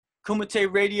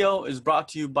Kumite Radio is brought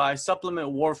to you by Supplement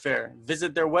Warfare.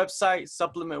 Visit their website,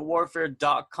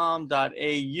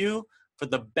 supplementwarfare.com.au, for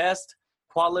the best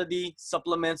quality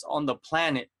supplements on the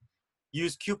planet.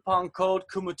 Use coupon code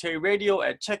Kumite Radio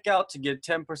at checkout to get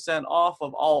 10% off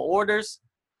of all orders.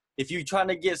 If you're trying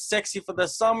to get sexy for the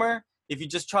summer, if you're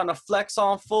just trying to flex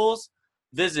on fools,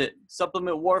 visit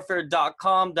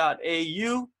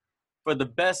supplementwarfare.com.au for the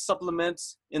best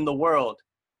supplements in the world.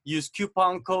 Use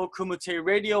coupon code Kumite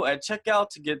Radio at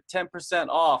checkout to get 10%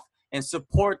 off and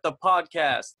support the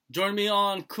podcast. Join me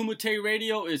on Kumite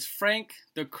Radio is Frank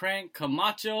the Crank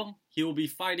Camacho. He will be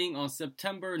fighting on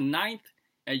September 9th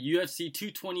at UFC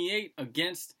 228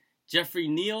 against Jeffrey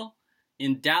Neal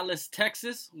in Dallas,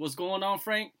 Texas. What's going on,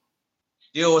 Frank?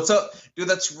 Yo, what's up? Dude,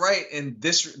 that's right. In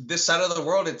this side of the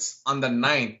world, it's on the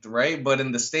 9th, right? But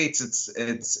in the States,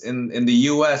 it's in the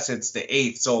US, it's the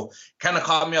 8th. So kind of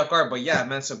caught me off guard. But yeah,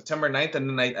 man, September 9th,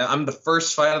 and then I'm the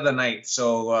first fight of the night.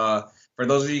 So for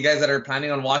those of you guys that are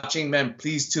planning on watching, man,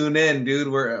 please tune in, dude.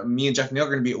 Me and Jeff Neal are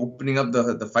going to be opening up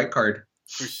the fight card.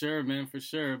 For sure, man, for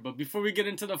sure. But before we get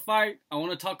into the fight, I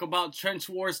want to talk about Trench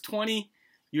Wars 20.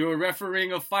 You were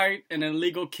refereeing a fight, and an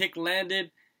illegal kick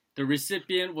landed. The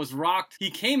recipient was rocked. He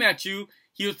came at you.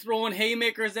 He was throwing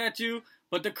haymakers at you.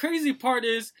 But the crazy part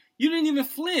is you didn't even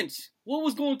flinch. What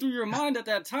was going through your mind at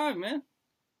that time, man?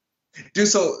 Dude,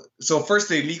 so first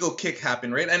the illegal kick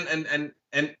happened, right? And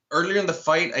earlier in the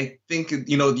fight, I think,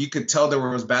 you could tell there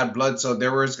was bad blood, so they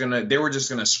were just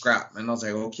gonna scrap. And I was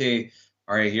like, okay,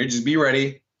 all right, here, just be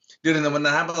ready. Dude, and then when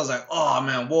that happened, I was like, oh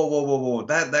man, whoa.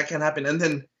 That can't happen. And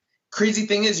then crazy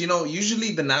thing is,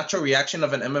 usually the natural reaction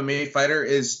of an MMA fighter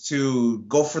is to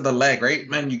go for the leg, right?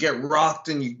 Man, you get rocked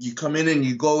and you come in and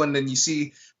you go, and then you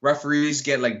see referees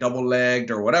get like double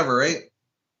legged or whatever, right?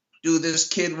 Dude, this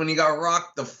kid, when he got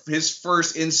rocked, his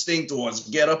first instinct was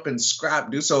get up and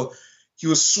scrap, dude. So he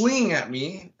was swinging at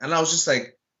me, and I was just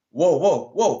like,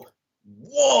 whoa,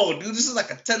 dude, this is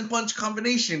like a 10-punch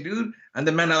combination, dude. And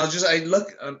then, man,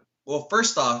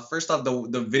 first off,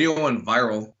 the video went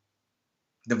viral.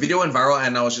 The video went viral,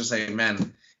 and I was just like,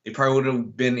 man, it probably would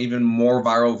have been even more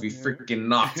viral if he freaking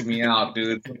knocked me out,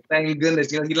 dude. Thank goodness.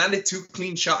 He landed two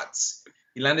clean shots.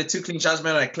 Man.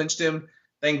 I clinched him.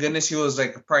 Thank goodness he was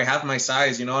like probably half my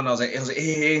size, and I was like,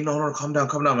 hey, no, calm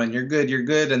down, man. You're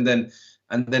good. And then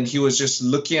he was just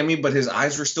looking at me, but his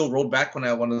eyes were still rolled back when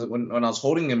I was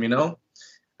holding him,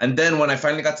 And then when I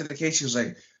finally got to the cage, he was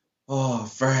like, oh,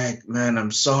 Frank, man,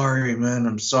 I'm sorry.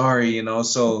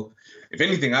 So if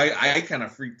anything, I kind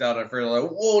of freaked out at first, like,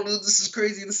 whoa, dude, this is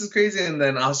crazy. And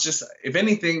then I was just, if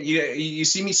anything, you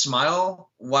see me smile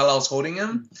while I was holding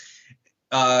him.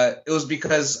 It was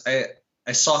because I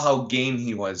saw how game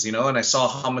he was, and I saw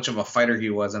how much of a fighter he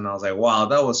was, and I was like, wow,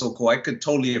 that was so cool. I could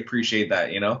totally appreciate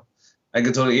that,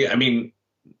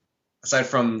 aside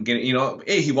from getting,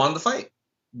 hey, he won the fight.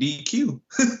 DQ.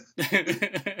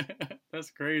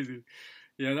 That's crazy.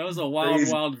 Yeah, that was a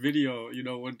wild video.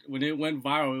 When it went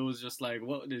viral, it was just like,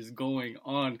 what is going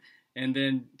on? And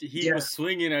then he was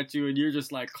swinging at you, and you're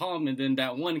just like calm. And then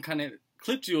that one kind of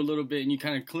clipped you a little bit, and you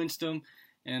kind of clinched him.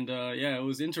 And it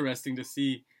was interesting to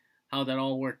see how that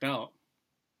all worked out.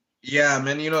 Yeah,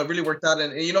 man, it really worked out.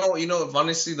 And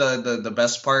honestly, the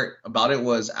best part about it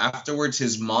was afterwards,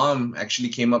 his mom actually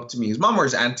came up to me. His mom or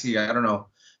his auntie, I don't know,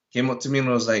 came up to me and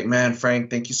was like, man, Frank,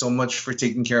 thank you so much for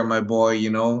taking care of my boy. I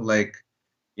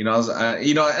was,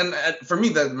 and for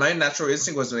me, my natural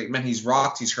instinct was like, man, he's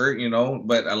rocked, he's hurt,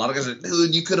 but a lot of guys are like,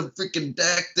 dude, you could have freaking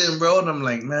decked him, bro. And I'm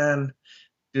like, man,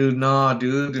 dude, nah,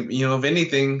 dude, if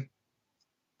anything,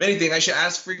 I should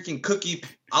ask freaking Cookie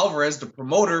Alvarez, the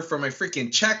promoter, for my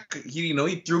freaking check. He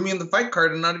threw me in the fight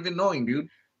card and not even knowing, dude.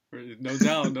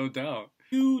 No doubt.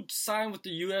 You signed with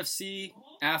the UFC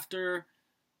after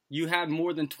you had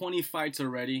more than 20 fights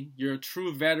already. You're a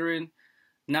true veteran.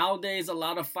 Nowadays, a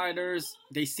lot of fighters,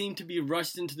 they seem to be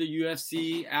rushed into the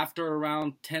UFC after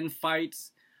around 10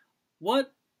 fights.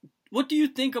 What do you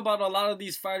think about a lot of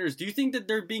these fighters? Do you think that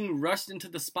they're being rushed into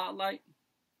the spotlight?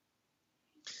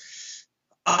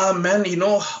 Man,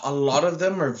 a lot of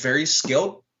them are very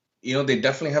skilled. They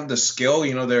definitely have the skill.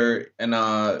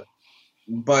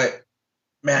 But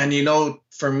man,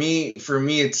 for me,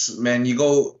 it's, man, you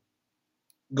go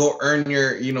earn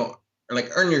your,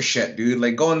 earn your shit, dude.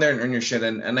 Like, go in there and earn your shit.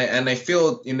 And I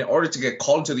feel in order to get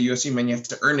called to the UFC, man, you have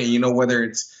to earn it. Whether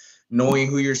it's knowing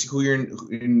who you're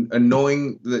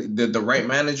knowing the right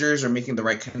managers or making the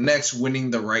right connects,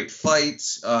 winning the right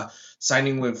fights,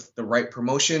 signing with the right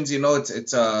promotions.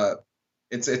 It's a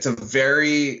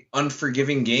very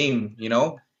unforgiving game,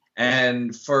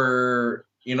 and for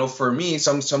me,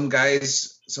 some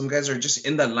guys are just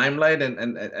in the limelight,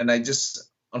 and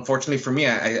unfortunately for me,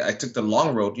 I took the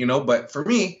long road, you know. But for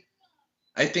me,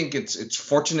 I think it's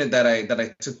fortunate that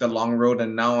I took the long road,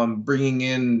 and now I'm bringing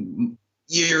in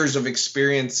years of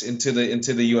experience into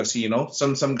the UFC. You know,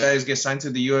 some guys get signed to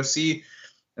the UFC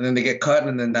and then they get cut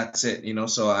and then that's it. You know,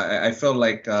 so I feel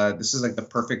like this is like the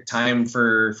perfect time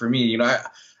for me. You know,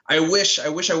 I wish I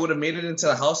would have made it into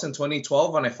the house in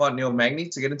 2012 when I fought Neil Magny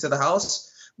to get into the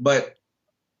house, but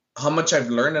how much I've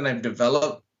learned and I've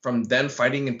developed from then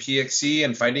fighting in PXC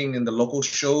and fighting in the local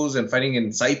shows and fighting in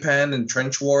Saipan and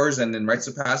Trench Wars and in Rites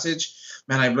of Passage,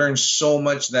 man, I've learned so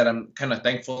much that I'm kind of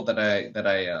thankful that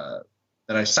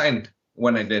I signed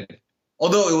when I did.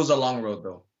 Although it was a long road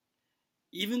though.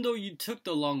 Even though you took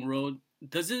the long road,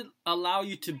 does it allow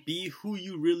you to be who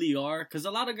you really are? Because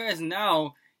a lot of guys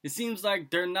now, it seems like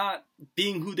they're not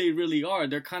being who they really are.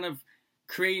 They're kind of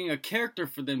creating a character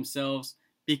for themselves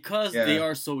because they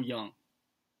are so young.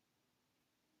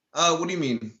 What do you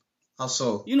mean? How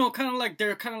so? You know, kind of like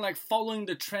they're kind of like following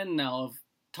the trend now of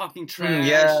talking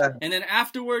trash. And then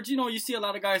afterwards, you know, you see a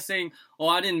lot of guys saying, "Oh,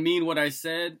 I didn't mean what I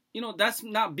said." You know, that's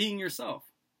not being yourself.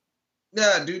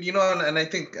 Yeah, dude. You know, and I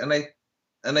think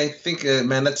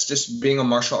man, that's just being a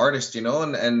martial artist. You know,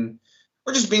 and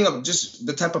or just being just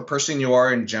the type of person you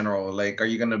are in general. Like, are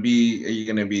you gonna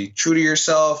be true to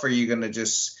yourself? Are you gonna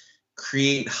just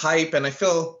create hype? And I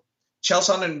feel Chael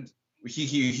Sonnen,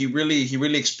 he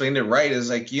really explained it right. Is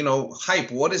like, you know,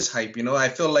 hype. What is hype? You know, I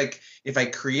feel like if I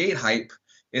create hype,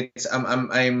 it's I'm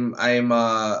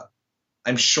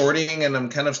shorting and I'm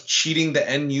kind of cheating the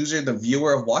end user, the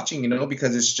viewer of watching, you know,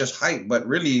 because it's just hype. But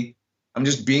really, I'm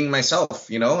just being myself,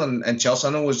 you know, and Chael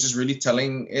Sonnen was just really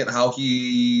telling it how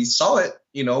he saw it,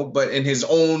 you know, but in his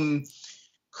own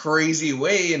crazy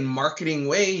way and marketing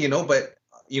way, you know. But,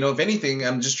 you know, if anything,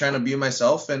 I'm just trying to be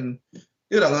myself. And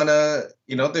dude, I'm gonna,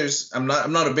 you know, I'm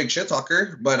not a big shit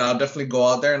talker, but I'll definitely go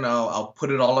out there and I'll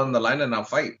put it all on the line and I'll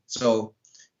fight. So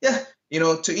yeah, you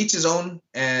know, to each his own.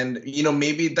 And, you know,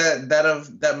 maybe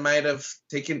that might have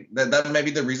taken that might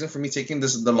be the reason for me taking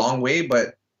this the long way.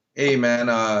 But hey, man,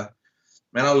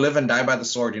 I'll live and die by the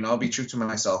sword. You know, I'll be true to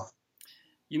myself.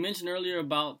 You mentioned earlier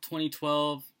about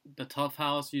 2012, the Tough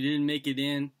House. You didn't make it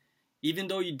in. Even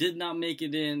though you did not make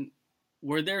it in,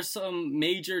 were there some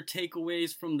major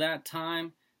takeaways from that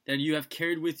time that you have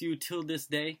carried with you till this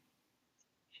day?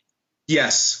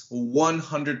 Yes,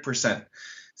 100%.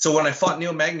 So when I fought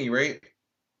Neil Magny, right,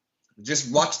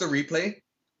 just watch the replay.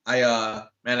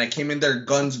 I came in there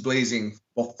guns blazing.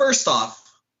 Well, first off,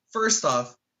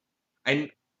 I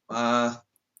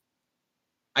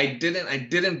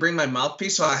didn't bring my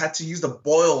mouthpiece, so I had to use the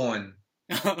Boyle one.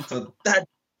 So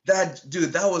that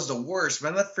dude, that was the worst,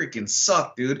 man. That freaking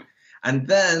sucked, dude. And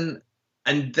then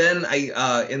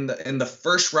I in the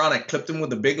first round I clipped him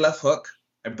with a big left hook.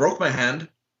 I broke my hand.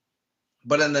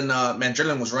 But then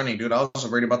Mandrillian was running, dude. I was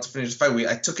already about to finish the fight.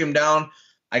 I took him down.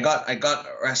 I got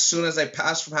as soon as I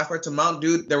passed from halfway to mount,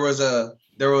 dude, there was a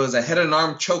head and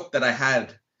arm choke that I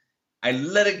had. I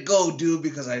let it go, dude,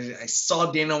 because I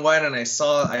saw Dana White and I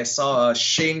saw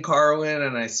Shane Carwin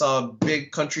and I saw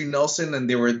Big Country Nelson and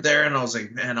they were there, and I was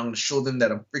like, man, I'm gonna show them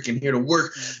that I'm freaking here to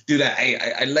work, dude.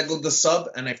 I let go the sub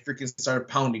and I freaking started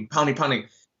pounding.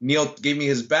 Neil gave me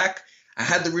his back. I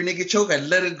had the rear naked choke. I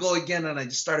let it go again, and I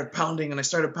just started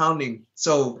pounding.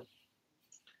 So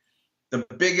the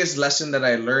biggest lesson that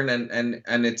I learned,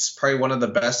 and it's probably one of the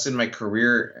best in my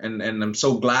career, and I'm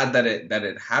so glad that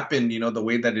it happened, you know, the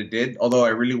way that it did. Although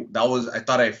I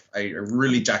thought I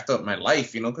really jacked up my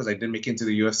life, you know, because I didn't make it into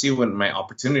the UFC when my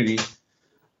opportunity.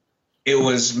 It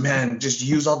was, man, just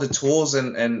use all the tools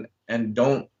and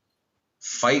don't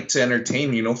fight to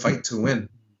entertain, you know, fight to win.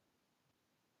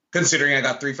 Considering I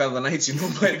got 3 fight of the nights, you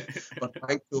know, but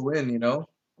fight to win, you know.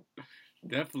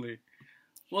 Definitely.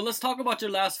 Well, let's talk about your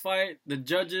last fight. The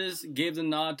judges gave the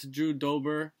nod to Drew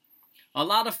Dober. A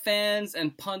lot of fans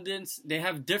and pundits, they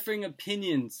have differing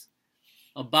opinions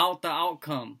about the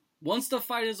outcome. Once the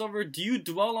fight is over, do you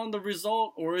dwell on the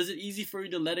result, or is it easy for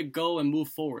you to let it go and move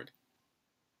forward?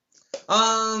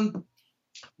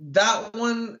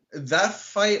 That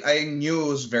fight, I knew it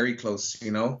was very close,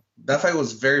 you know. That fight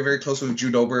was very, very close with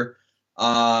Drew Dober.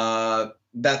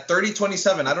 That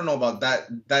 30-27, I don't know about that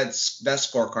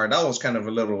scorecard. That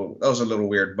was a little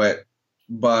weird, but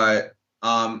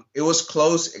it was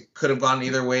close. It could have gone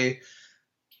either way.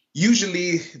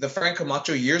 Usually the Frank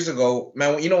Camacho years ago,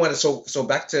 man, you know what? So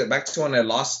back to when I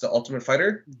lost the Ultimate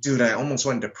Fighter, dude, I almost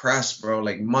went depressed, bro,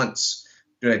 like months.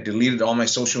 Dude, I deleted all my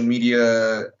social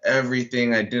media,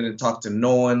 everything. I didn't talk to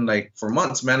no one, like, for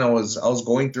months, man. I was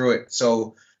going through it.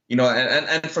 So, you know,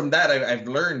 and from that, I've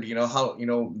learned, you know, how, you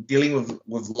know, dealing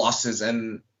with losses.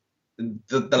 And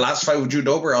the last fight with Drew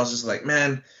Dober, I was just like,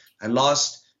 man, I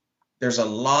lost. There's a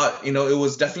lot, you know, it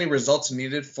was definitely results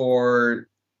needed for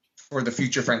the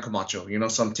future Frank Camacho, you know.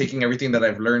 So I'm taking everything that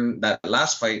I've learned that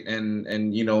last fight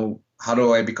and you know, how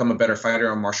do I become a better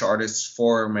fighter and martial artist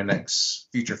for my next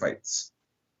future fights.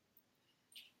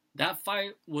 That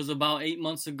fight was about 8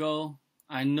 months ago.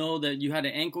 I know that you had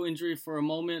an ankle injury for a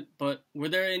moment, but were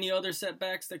there any other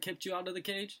setbacks that kept you out of the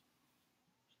cage?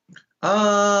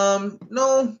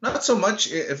 No, not so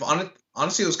much.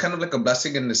 Honestly, it was kind of like a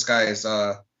blessing in disguise.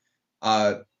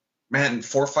 Man,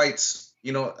 4 fights,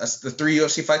 you know, that's the 3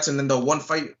 UFC fights, and then the one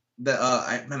fight that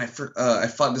I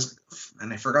fought this,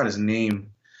 and I forgot his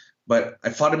name, but I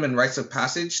fought him in Rites of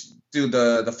Passage, dude,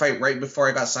 the fight right before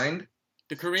I got signed.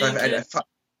 The Korean kid? I fought,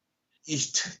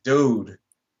 dude,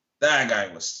 that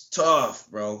guy was tough,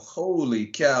 bro. Holy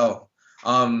cow.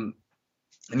 And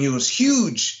he was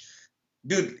huge.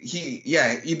 Dude,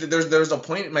 there was a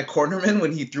point in my cornerman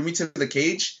when he threw me to the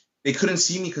cage, they couldn't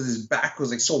see me because his back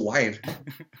was like so wide.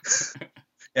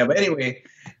 Yeah, but anyway,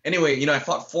 you know, I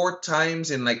fought 4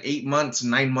 times in like 8 months,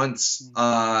 9 months,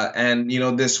 and you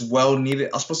know, this well needed.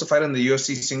 I was supposed to fight on the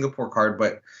UFC Singapore card,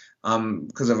 but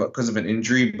because of an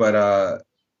injury. But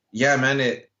yeah, man,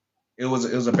 it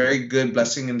was a very good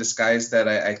blessing in disguise that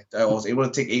I was able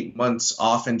to take 8 months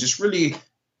off and just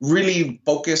really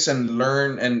focus and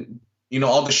learn, and you know,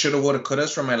 all the shoulda, woulda,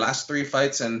 couldas from my last 3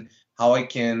 fights and how I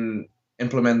can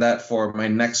implement that for my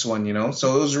next one, you know.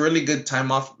 So it was a really good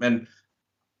time off, and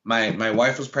my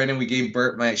wife was pregnant.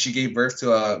 She gave birth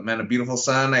to a beautiful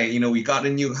son. We got a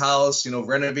new house, you know,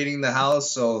 renovating the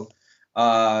house. So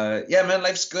yeah, man,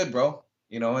 life's good, bro.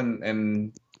 You know,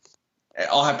 and it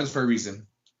all happens for a reason.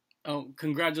 Oh,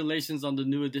 congratulations on the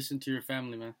new addition to your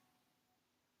family, man.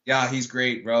 Yeah, he's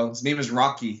great, bro. His name is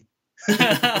Rocky.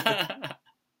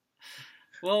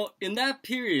 Well, in that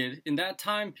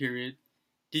time period,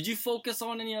 did you focus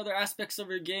on any other aspects of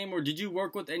your game, or did you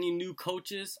work with any new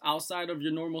coaches outside of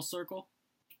your normal circle?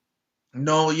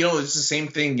 No, you know, it's the same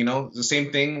thing, you know, the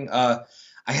same thing. I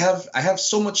have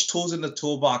so much tools in the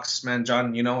toolbox, man,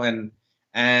 John, you know,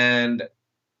 and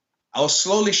I was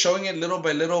slowly showing it little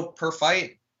by little per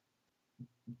fight,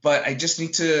 but I just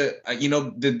need to, you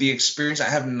know, the experience. I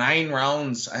have 9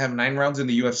 rounds. I have 9 rounds in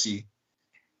the UFC,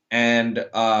 and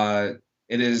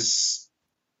it is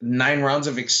 9 rounds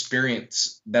of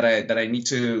experience that I need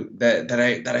to that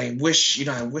I wish, you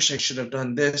know, I wish I should have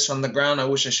done this on the ground. I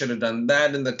wish I should have done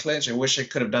that in the clinch. I wish I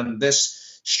could have done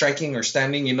this striking or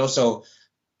standing, you know. So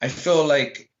I feel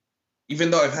like even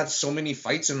though I've had so many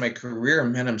fights in my career,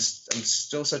 man, I'm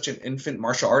still such an infant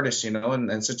martial artist, you know,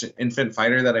 and such an infant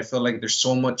fighter that I feel like there's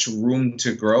so much room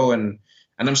to grow, and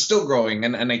I'm still growing,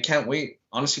 and I can't wait,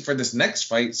 honestly, for this next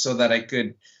fight so that I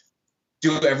could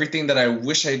do everything that I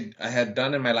wish I had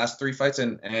done in my last 3 fights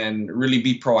and really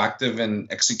be proactive in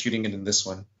executing it in this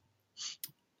one.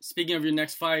 Speaking of your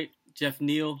next fight, Geoff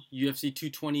Neal, UFC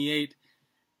 228.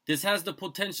 This has the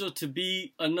potential to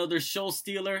be another show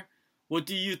stealer. What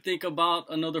do you think about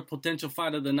another potential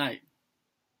fight of the night?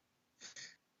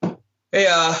 Hey,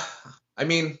 I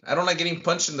mean, I don't like getting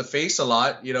punched in the face a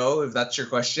lot, you know, if that's your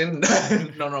question.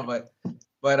 No, but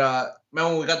man,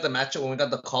 when we got the matchup, when we got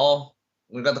the call,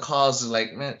 I was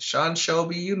like, man, Sean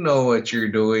Shelby, you know what you're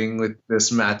doing with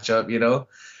this matchup, you know.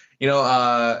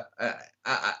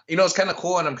 It's kind of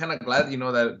cool, and I'm kind of glad, you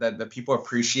know, that people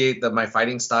appreciate my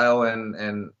fighting style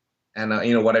and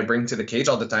you know, what I bring to the cage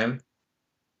all the time.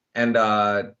 And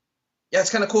yeah, it's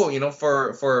kind of cool, you know,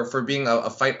 for being a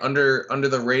fight under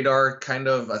the radar, kind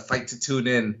of a fight to tune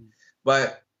in.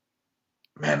 But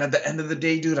man, at the end of the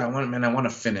day, dude, I want to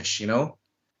finish, you know.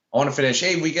 I want to finish.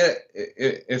 Hey, we get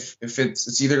if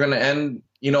it's either going to end,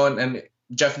 you know, and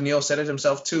Geoff Neal said it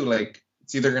himself too, like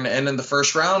it's either going to end in the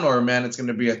first round or, man, it's going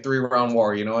to be a 3-round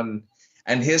war, you know,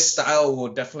 and his style will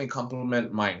definitely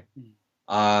complement mine.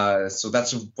 So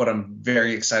that's what I'm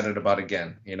very excited about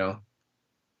again, you know.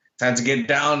 Time to get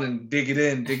down and dig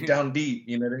down deep,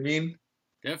 you know what I mean?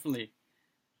 Definitely.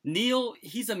 Neal,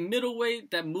 he's a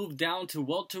middleweight that moved down to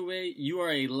welterweight. You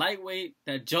are a lightweight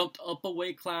that jumped up a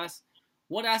weight class.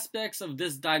 What aspects of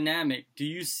this dynamic do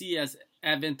you see as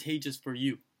advantageous for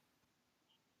you?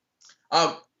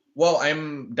 Well,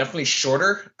 I'm definitely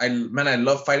shorter. I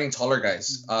love fighting taller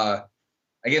guys.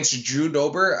 Against Drew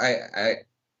Dober,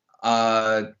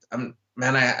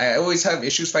 I always have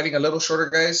issues fighting a little shorter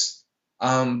guys.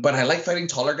 But I like fighting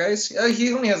taller guys.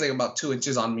 He only has like about 2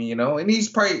 inches on me, you know, and he's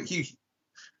probably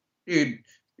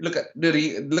look at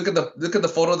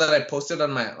the photo that I posted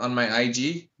on my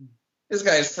IG. This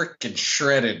guy is freaking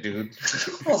shredded, dude.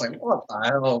 I was like, what the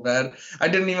hell, man? I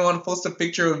didn't even want to post a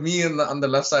picture of me on the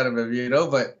left side of him,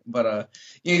 but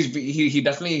he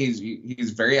definitely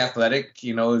he's very athletic,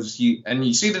 and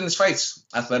you see it in his fights,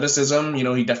 athleticism,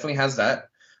 he definitely has that.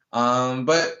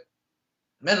 But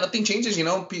man, nothing changes, dude.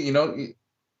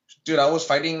 I was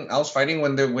fighting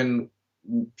when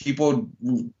people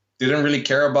didn't really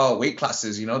care about weight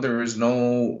classes, there was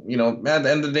no, man, at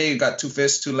the end of the day, you got 2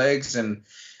 fists, 2 legs, and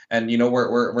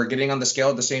we're getting on the scale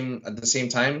at the same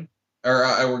time, or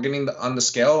we're getting on the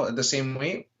scale at the same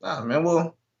weight. Man,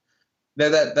 well,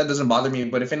 that doesn't bother me.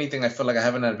 But if anything, I feel like I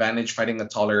have an advantage fighting a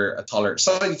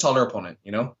slightly taller opponent.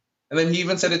 And then he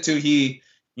even said it too. He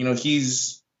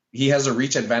has a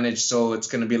reach advantage, so it's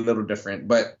going to be a little different.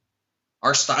 But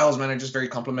our styles, man, are just very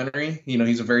complementary.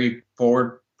 He's a very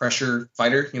forward pressure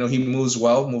fighter. He moves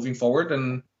well moving forward,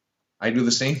 and I do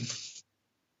the same.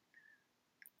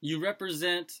 You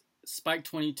represent Spike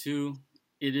 22.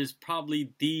 It is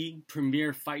probably the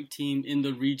premier fight team in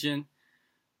the region.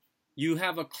 You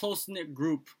have a close-knit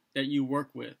group that you work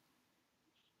with.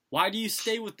 Why do you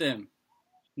stay with them?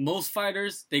 Most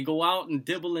fighters, they go out and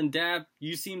dibble and dab.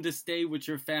 You seem to stay with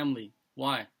your family.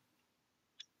 Why?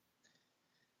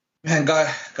 Man,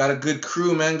 got a good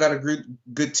crew, man. Got a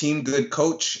good team, good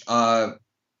coach. Man,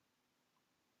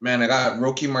 I got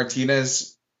Rocky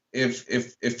Martinez.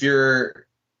 If you're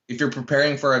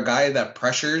preparing for a guy that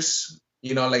pressures,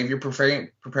 like if you're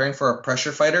preparing for a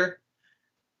pressure fighter,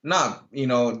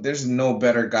 there's no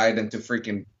better guy than to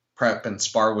freaking prep and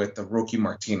spar with the Rocky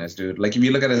Martinez, dude. Like if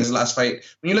you look at his last fight,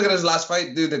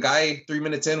 dude, the guy 3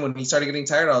 minutes in when he started getting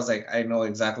tired, I was like, I know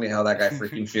exactly how that guy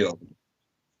freaking feels.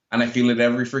 And I feel it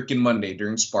every freaking Monday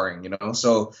during sparring,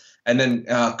 So, and then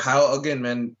Kyle, again,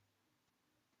 man,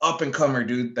 up and comer,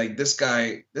 dude. Like this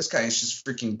guy is just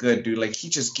freaking good, dude. Like he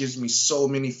just gives me so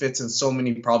many fits and so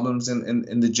many problems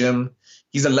in the gym.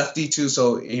 He's a lefty too,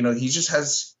 so he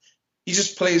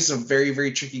just plays a very,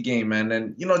 very tricky game, man.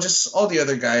 And just all the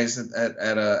other guys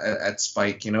at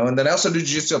Spike, And then I also do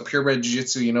jiu-jitsu, purebred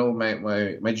jiu-jitsu.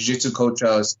 My jiu-jitsu coach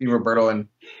Steve Roberto, and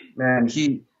man,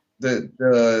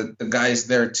 the guys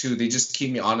there too. They just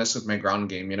keep me honest with my ground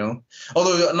game,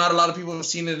 Although not a lot of people have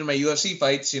seen it in my UFC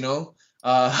fights,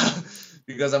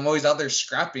 because I'm always out there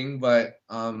scrapping. But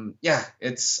I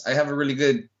have a really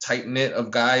good tight knit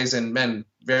of guys, and man,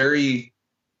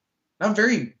 not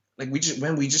very like we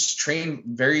just train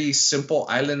very simple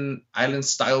island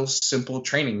style simple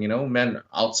training, man,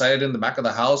 outside in the back of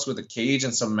the house with a cage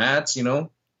and some mats, and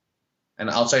an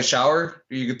outside shower,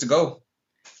 you get to go.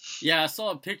 Yeah, I saw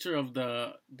a picture of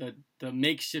the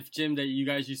makeshift gym that you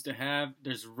guys used to have.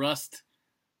 There's rust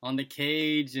on the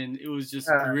cage, and it was just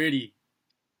gritty.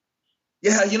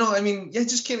 Yeah, it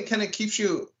just kind of keeps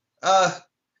you, it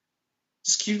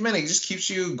just keeps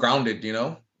you grounded,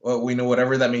 Well, we know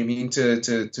whatever that may mean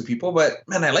to people, but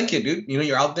man, I like it, dude.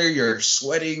 You're out there, you're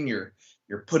sweating, you're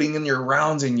putting in your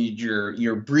rounds, and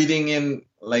you're breathing in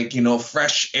like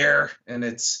fresh air, and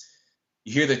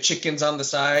you hear the chickens on the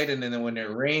side, and then when it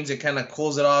rains, it kind of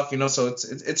cools it off, So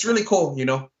it's really cool,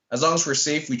 As long as we're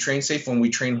safe, we train safe. When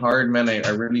we train hard, man, I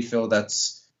really feel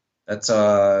that's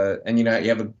and you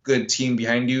have a good team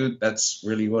behind you. That's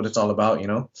really what it's all about,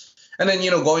 And then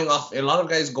going off, a lot of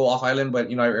guys go off island, but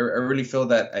I really feel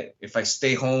that if I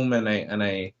stay home and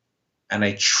I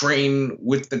train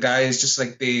with the guys, just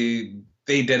like they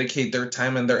dedicate their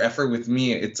time and their effort with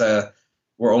me,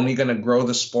 we're only gonna grow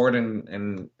the sport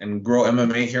and grow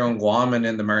MMA here on Guam and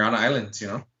in the Mariana Islands,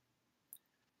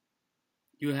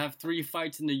 You have 3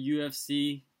 fights in the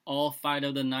UFC, all fight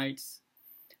of the nights.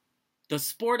 The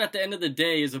sport at the end of the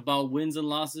day is about wins and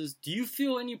losses. Do you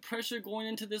feel any pressure going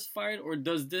into this fight, or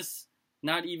does this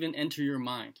not even enter your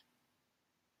mind?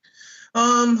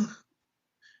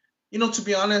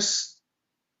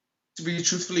 To be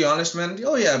truthfully honest, man.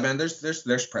 Oh yeah, man.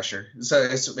 There's pressure. It's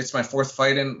my 4th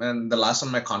fight and the last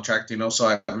on my contract, So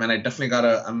I definitely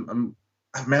gotta.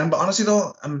 Man. But honestly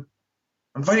though, I'm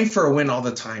fighting for a win all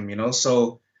the time,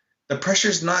 So the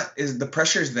pressure's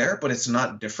there, but it's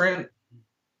not different.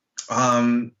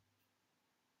 I'm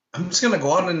just gonna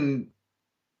go out and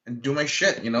do my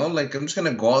shit, Like I'm just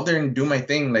gonna go out there and do my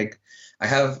thing. Like I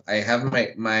have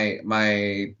my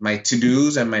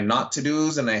to-dos and my not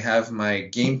to-dos, and I have my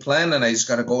game plan, and I just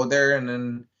gotta go there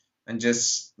and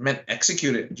just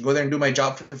execute it. Go there and do my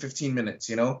job for 15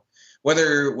 minutes,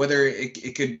 Whether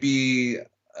it could be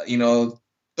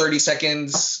 30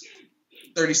 seconds,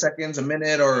 a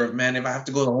minute, or man, if I have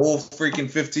to go the whole freaking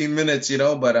 15 minutes,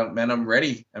 but man, I'm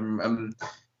ready.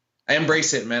 I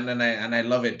embrace it, man, and I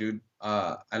love it, dude.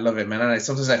 I love it, man. And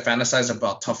sometimes I fantasize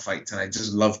about tough fights, and I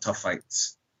just love tough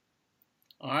fights.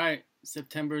 All right,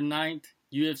 September 9th,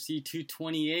 UFC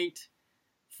 228.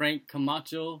 Frank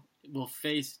Camacho will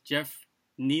face Jeff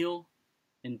Neal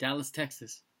in Dallas,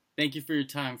 Texas. Thank you for your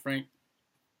time, Frank.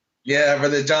 Yeah,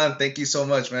 Brother John, thank you so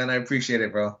much, man. I appreciate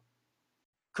it, bro.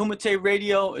 Kumite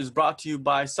Radio is brought to you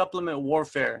by Supplement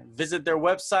Warfare. Visit their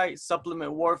website,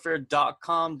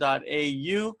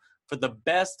 supplementwarfare.com.au, for the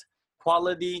best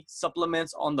quality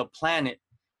supplements on the planet.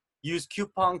 Use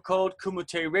coupon code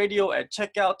Kumite Radio at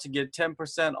checkout to get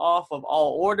 10% off of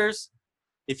all orders.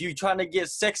 If you're trying to get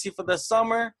sexy for the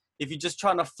summer, if you're just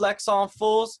trying to flex on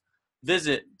fools,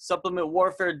 visit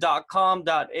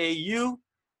supplementwarfare.com.au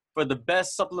for the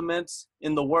best supplements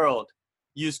in the world.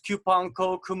 Use coupon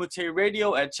code Kumite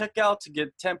Radio at checkout to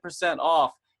get 10%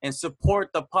 off and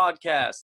support the podcast.